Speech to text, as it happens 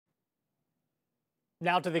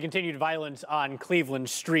Now to the continued violence on Cleveland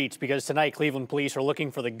streets, because tonight Cleveland police are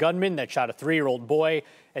looking for the gunman that shot a 3-year-old boy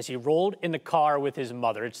as he rolled in the car with his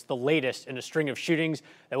mother. It's the latest in a string of shootings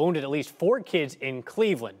that wounded at least 4 kids in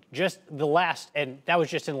Cleveland. That was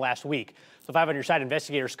just in the last week. So 5 on your side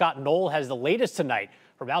investigator Scott Knoll has the latest tonight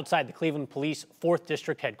from outside the Cleveland Police 4th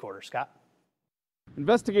District headquarters. Scott.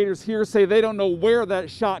 Investigators here say they don't know where that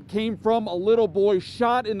shot came from. A little boy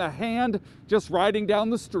shot in the hand just riding down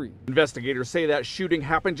the street. Investigators say that shooting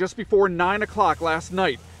happened just before 9 o'clock last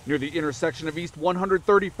night near the intersection of East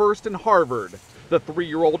 131st and Harvard. The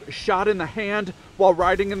 3-year-old shot in the hand while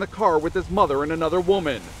riding in the car with his mother and another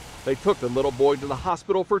woman. They took the little boy to the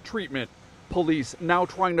hospital for treatment. Police now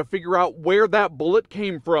trying to figure out where that bullet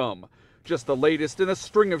came from. Just the latest in a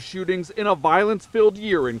string of shootings in a violence-filled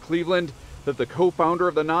year in Cleveland that the co-founder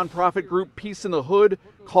of the nonprofit group Peace in the Hood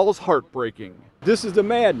calls heartbreaking. This is the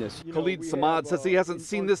madness. Khalid Samad says he hasn't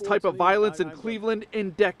seen this type of violence in Cleveland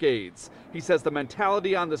in decades. He says the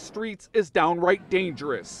mentality on the streets is downright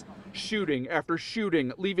dangerous. Shooting after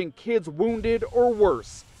shooting, leaving kids wounded or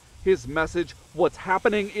worse. His message, what's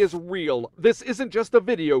happening is real. This isn't just a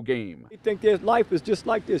video game. You think their life is just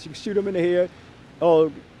like this. You shoot them in the head,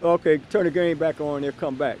 oh, okay, turn the game back on, they'll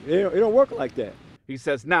come back. It don't work like that. He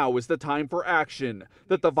says now is the time for action,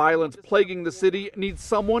 that the violence plaguing the city needs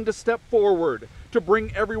someone to step forward, to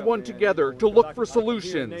bring everyone together, to look for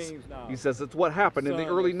solutions. He says it's what happened in the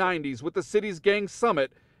early 90s with the city's gang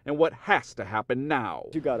summit and what has to happen now.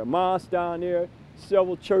 You got a mosque down there,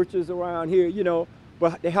 several churches around here,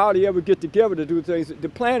 but they hardly ever get together to do things. The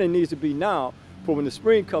planning needs to be now. For when the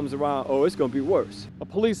spring comes around, it's going to be worse. A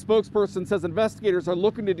police spokesperson says investigators are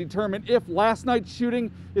looking to determine if last night's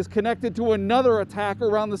shooting is connected to another attack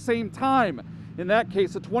around the same time. In that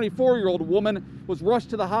case, a 24-year-old woman was rushed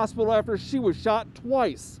to the hospital after she was shot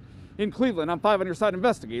twice. In Cleveland, I'm 5 on your side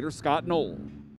investigator Scott Knoll.